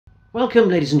Welcome,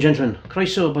 ladies and gentlemen.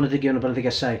 Croeso, boneddigion o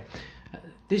boneddigesau.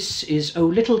 This is O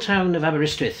Little Town of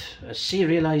Aberystwyth, a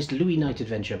serialised Louis Night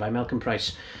adventure by Malcolm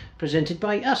Price, presented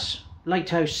by us,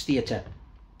 Lighthouse Theatre.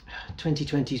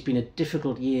 2020 has been a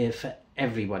difficult year for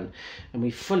everyone, and we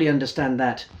fully understand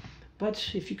that. But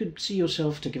if you could see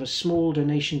yourself to give a small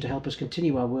donation to help us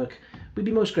continue our work, we'd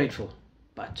be most grateful.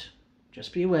 But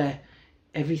just be aware,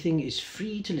 everything is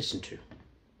free to listen to.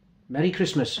 Merry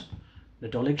Christmas.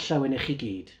 Nadolig llawen i chi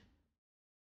gyd.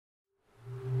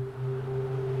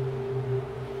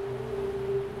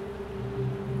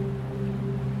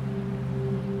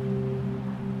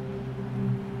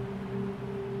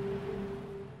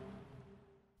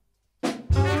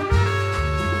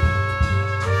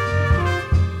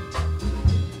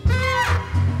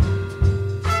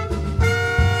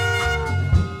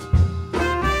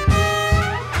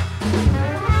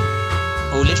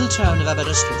 O Little Town of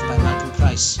Aberystwyth by Malcolm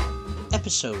Price.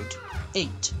 Episode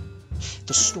 8.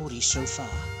 The story so far.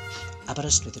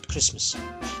 Aberystwyth at Christmas.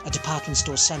 A department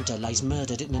store Santa lies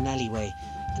murdered in an alleyway,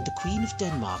 and the Queen of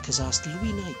Denmark has asked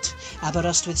Louis Knight,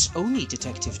 Aberystwyth's only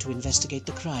detective, to investigate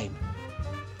the crime.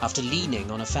 After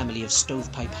leaning on a family of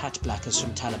stovepipe hat-blackers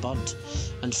from Talabont,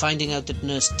 and finding out that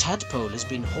Nurse Tadpole has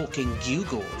been hawking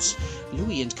gewgaws,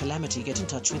 Louis and Calamity get in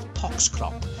touch with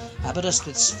Poxcrop,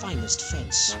 Aberystwyth's finest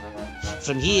fence.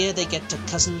 From here they get to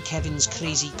Cousin Kevin's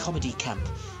crazy comedy camp,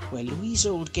 where Louis's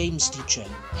old games teacher,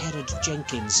 Herod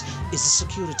Jenkins, is the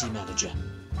security manager.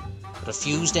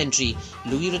 Refused entry,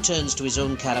 Louis returns to his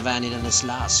own caravan in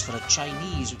Aberystwyth for a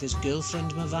Chinese with his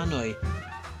girlfriend Mavanoy.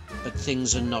 But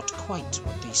things are not quite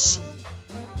what they seem.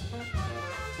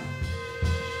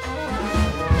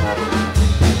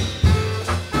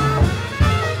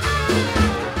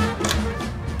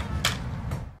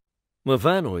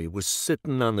 Mavanoy was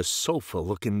sitting on the sofa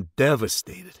looking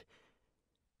devastated,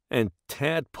 and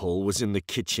Tadpole was in the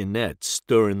kitchenette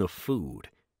stirring the food.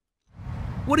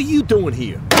 What are you doing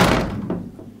here?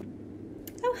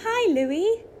 Oh, hi,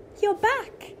 Louis. You're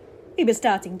back. We were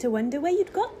starting to wonder where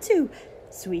you'd got to.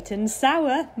 Sweet and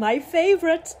sour, my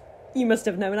favourite. You must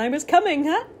have known I was coming,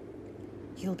 huh?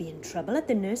 You'll be in trouble at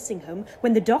the nursing home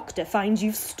when the doctor finds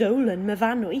you've stolen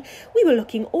Mavanoy. We were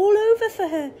looking all over for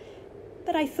her,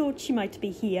 but I thought she might be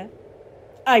here.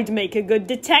 I'd make a good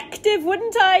detective,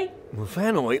 wouldn't I?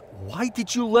 Mavanoy, why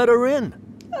did you let her in?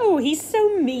 Oh, he's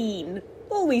so mean.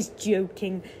 Always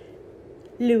joking.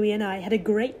 Louis and I had a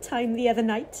great time the other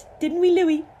night, didn't we,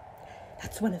 Louis?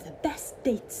 That's one of the best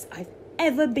dates I've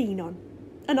ever been on.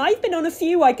 And I've been on a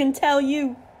few, I can tell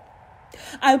you.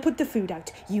 I'll put the food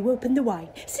out. You open the wine.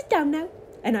 Sit down now,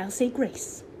 and I'll say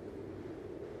grace.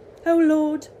 Oh,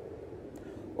 Lord,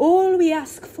 all we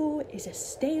ask for is a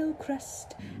stale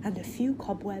crust and a few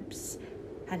cobwebs,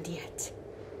 and yet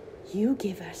you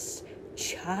give us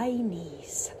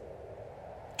Chinese.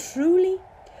 Truly,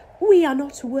 we are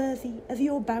not worthy of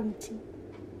your bounty.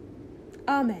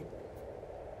 Amen.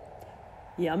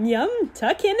 Yum, yum.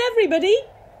 Tuck in, everybody.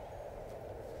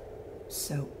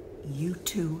 So, you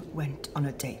two went on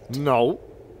a date? No.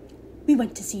 We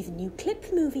went to see the new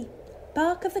Clip movie,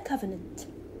 Bark of the Covenant.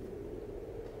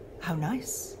 How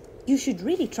nice. You should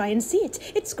really try and see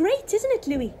it. It's great, isn't it,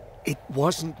 Louis? It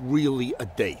wasn't really a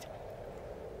date.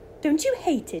 Don't you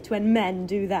hate it when men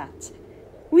do that?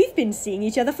 We've been seeing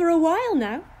each other for a while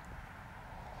now.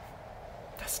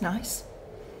 That's nice.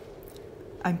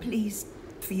 I'm pleased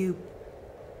for you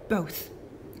both.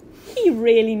 He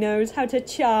really knows how to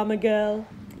charm a girl.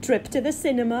 Trip to the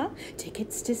cinema,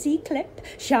 tickets to see Clip,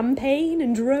 champagne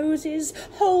and roses,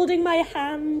 holding my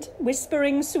hand,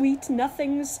 whispering sweet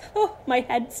nothings. Oh, my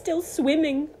head's still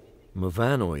swimming.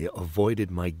 Mavanoy avoided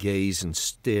my gaze and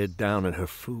stared down at her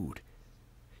food.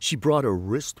 She brought her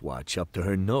wristwatch up to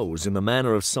her nose in the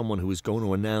manner of someone who is going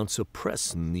to announce a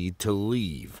press need to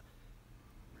leave.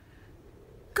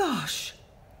 Gosh,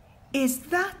 is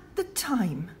that the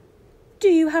time? Do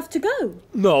you have to go?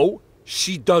 No,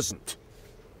 she doesn't.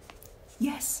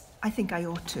 Yes, I think I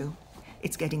ought to.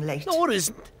 It's getting late. No, it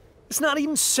isn't. It's not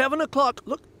even 7 o'clock.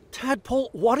 Look, Tadpole,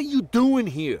 what are you doing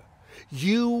here?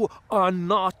 You are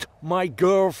not my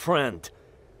girlfriend.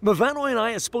 Mavanoy and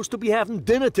I are supposed to be having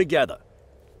dinner together.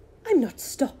 I'm not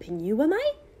stopping you, am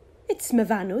I? It's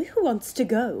Mavanoy who wants to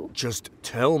go. Just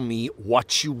tell me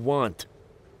what you want.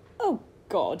 Oh,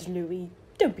 God, Louis,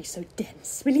 don't be so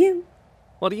dense, will you?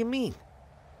 What do you mean?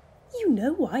 You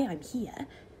know why I'm here.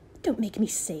 Don't make me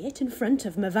say it in front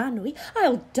of Mavanoy.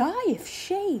 I'll die of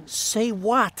shame. Say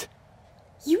what?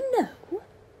 You know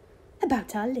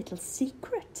about our little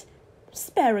secret.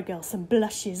 Spare a girl some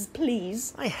blushes,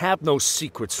 please. I have no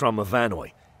secrets from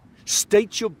Mavanoy.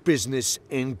 State your business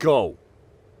and go.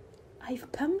 I've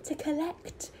come to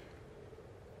collect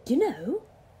you know?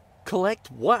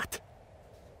 Collect what?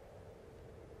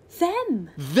 Them.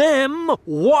 Them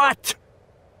what?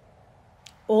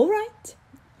 All right.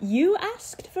 You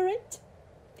asked for it.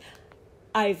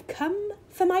 I've come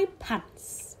for my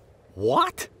pants.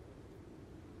 What?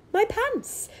 My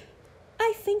pants.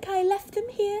 I think I left them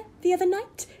here the other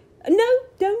night. No,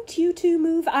 don't you two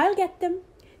move. I'll get them.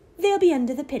 They'll be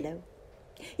under the pillow.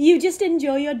 You just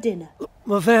enjoy your dinner.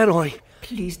 Mavanoy.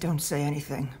 Please don't say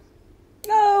anything.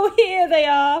 Oh, here they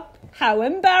are. How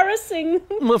embarrassing.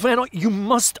 Mavanoy, you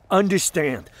must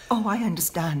understand. Oh, I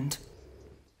understand.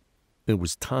 It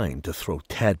was time to throw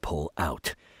Tadpole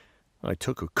out. I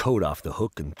took her coat off the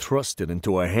hook and thrust it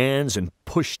into her hands and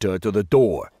pushed her to the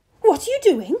door. What are you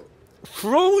doing?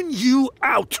 Throwing you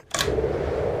out!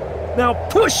 Now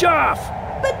push off!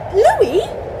 But Louis!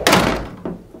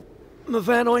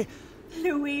 Mavanoy,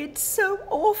 Louis, it's so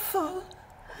awful.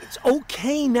 it's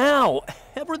okay now.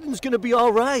 Everything's gonna be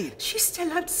all right. She's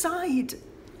still outside.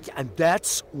 And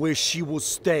that's where she will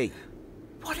stay.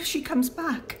 What if she comes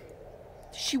back?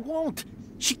 She won't.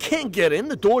 She can't get in.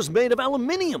 The door's made of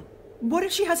aluminium. What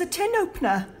if she has a tin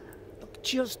opener?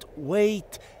 Just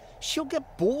wait. She'll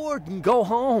get bored and go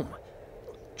home.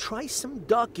 Try some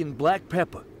duck and black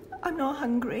pepper. I'm not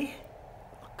hungry.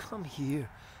 Come here.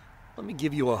 Let me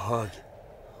give you a hug.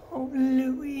 Oh,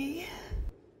 Louis.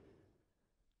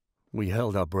 We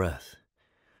held our breath,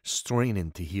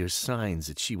 straining to hear signs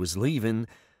that she was leaving,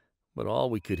 but all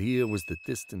we could hear was the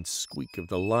distant squeak of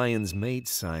the Lion's Maid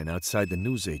sign outside the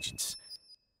newsagent's.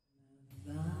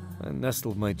 I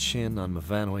nestled my chin on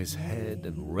Mavanoy's head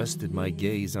and rested my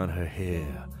gaze on her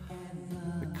hair,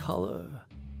 the color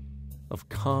of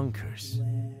conkers.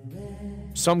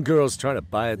 Some girls try to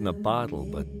buy it in a bottle,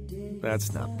 but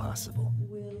that's not possible.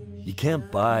 You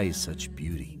can't buy such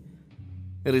beauty.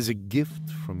 It is a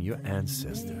gift from your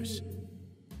ancestors.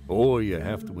 Or you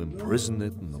have to imprison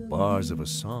it in the bars of a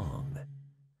song.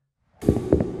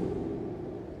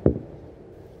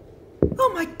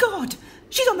 Oh, my God!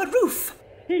 She's on the roof!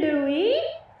 Louis,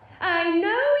 I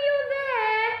know you're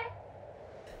there.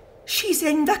 She's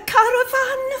in the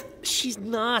caravan! She's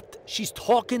not. She's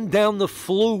talking down the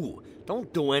flue.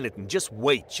 Don't do anything. Just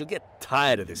wait. She'll get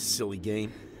tired of this silly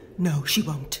game. No, she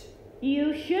won't.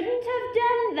 You shouldn't have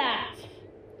done that.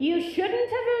 You shouldn't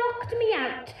have locked me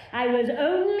out. I was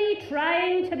only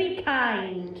trying to be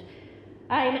kind.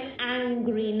 I'm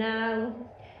angry now.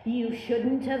 You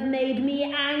shouldn't have made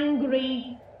me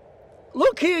angry.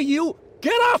 Look here, you!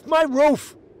 Get off my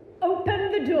roof!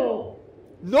 Open the door.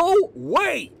 No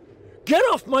way! Get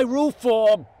off my roof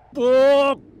or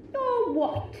Or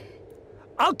what?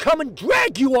 I'll come and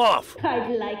drag you off!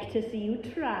 I'd like to see you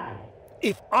try.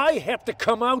 If I have to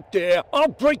come out there, I'll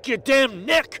break your damn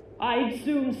neck! I'd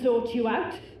soon sort you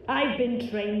out. I've been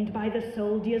trained by the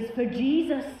soldiers for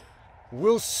Jesus.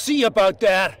 We'll see about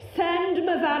that. Send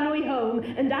Mavanoy home,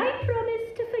 and I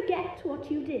promise to forget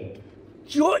what you did.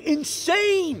 You're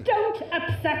insane! Don't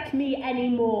upset me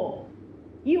anymore.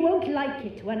 You won't like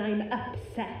it when I'm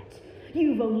upset.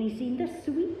 You've only seen the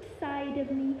sweet side of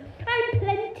me. I'm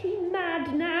plenty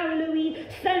mad now, Louis.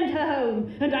 Send her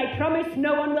home, and I promise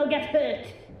no one will get hurt.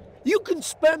 You can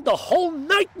spend the whole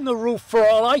night in the roof for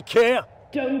all I care.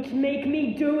 Don't make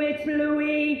me do it,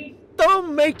 Louis.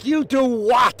 Don't make you do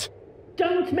what?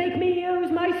 Don't make me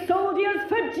use my soldiers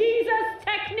for Jesus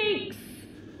techniques.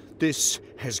 This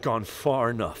has gone far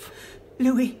enough.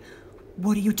 Louis,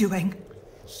 what are you doing?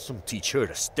 Some teach her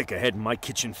to stick her head in my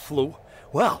kitchen flue.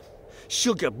 Well,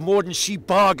 she'll get more than she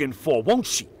bargained for, won't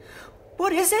she?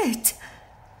 What is it?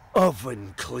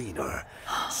 Oven cleaner.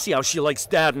 See how she likes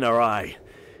that in her eye.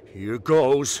 Here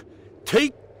goes.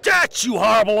 Take that, you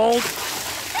horrible old...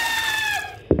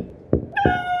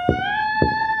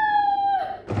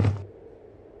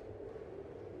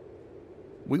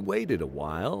 We waited a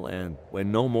while, and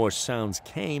when no more sounds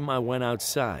came, I went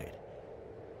outside.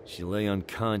 She lay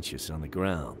unconscious on the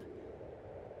ground.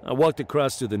 I walked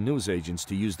across to the newsagent's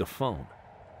to use the phone.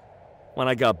 When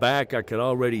I got back, I could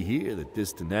already hear the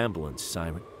distant ambulance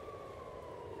siren.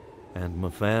 And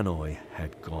Mavanoy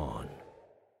had gone.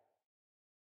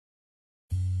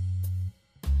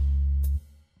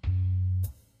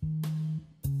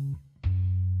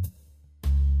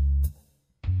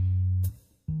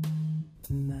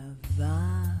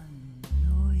 Mavanoy,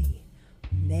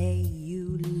 may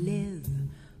you live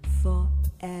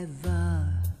forever.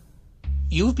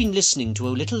 You've been listening to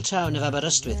O Little Town of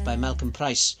Aberystwyth by Malcolm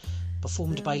Price,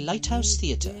 performed by Lighthouse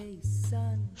Theatre.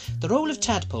 The role of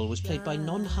Tadpole was played by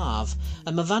Non Harve,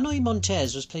 and Mavanoy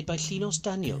Montez was played by Llinos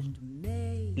Daniel.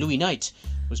 Louis Knight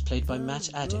was played by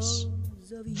Matt Addis.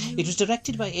 It was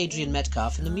directed by Adrian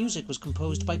Metcalf, and the music was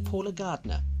composed by Paula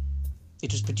Gardner.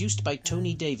 It was produced by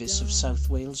Tony Davis of South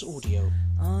Wales Audio.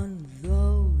 On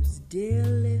those dear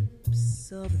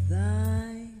lips of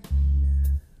thine.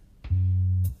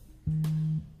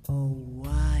 Oh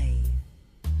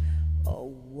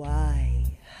why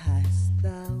hast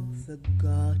thou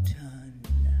forgotten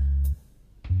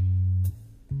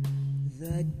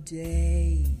the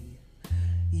day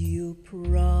you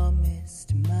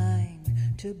promised mine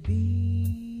to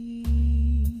be?